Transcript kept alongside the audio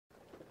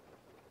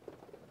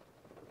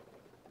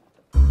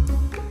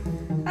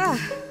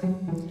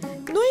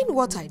Knowing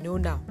what I know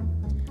now,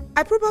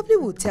 I probably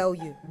will tell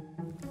you,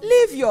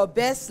 live your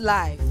best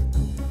life.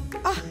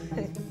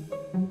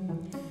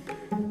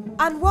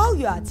 And while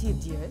you are at it,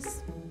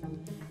 dears,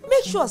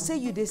 make sure say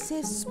you dey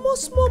save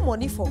small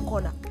money for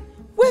corner,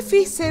 wey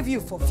fit save you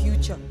for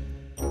future.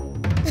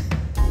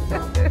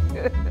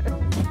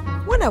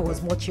 When I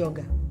was much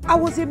younger, I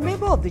was a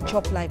member of the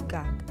Chop Life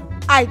gang.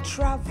 I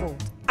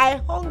traveled, I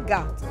hung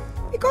out,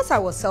 because I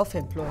was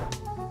self-employed.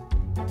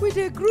 With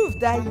a groove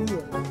that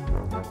year,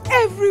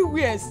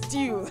 everywhere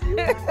still.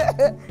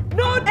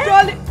 No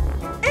dolly.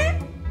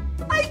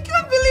 I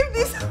can't believe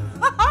this.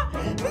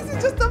 This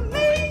is just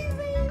amazing.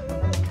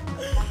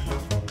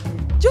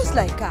 Just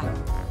like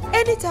her,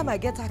 anytime I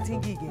get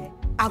acting gig,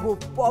 I go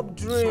pop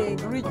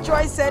drink,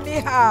 rejoice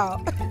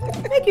anyhow.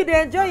 Make you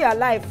dey enjoy your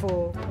life,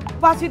 oh.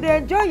 But you dey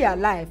enjoy your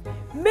life,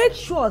 make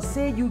sure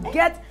say you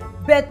get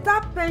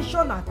better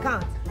pension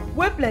account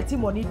where plenty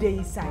money dey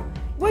inside,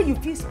 where you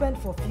fit spend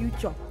for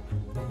future.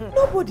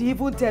 Nobody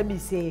even tell me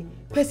say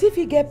person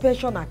fit get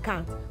pension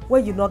account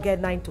when you not get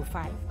 9 to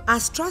 5.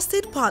 As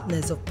trusted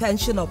partners of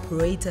pension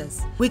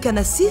operators, we can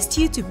assist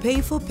you to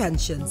pay for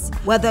pensions,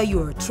 whether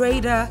you're a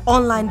trader,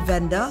 online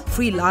vendor,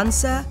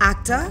 freelancer,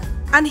 actor.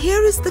 And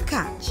here is the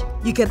catch.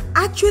 You can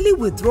actually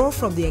withdraw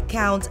from the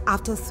account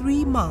after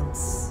 3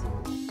 months.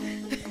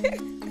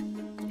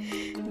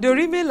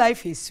 Dorime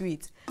life is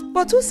sweet,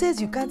 but who says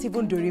you can't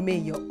even Dorime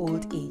in your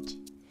old age?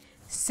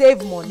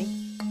 Save money,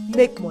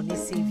 make money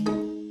save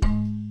you.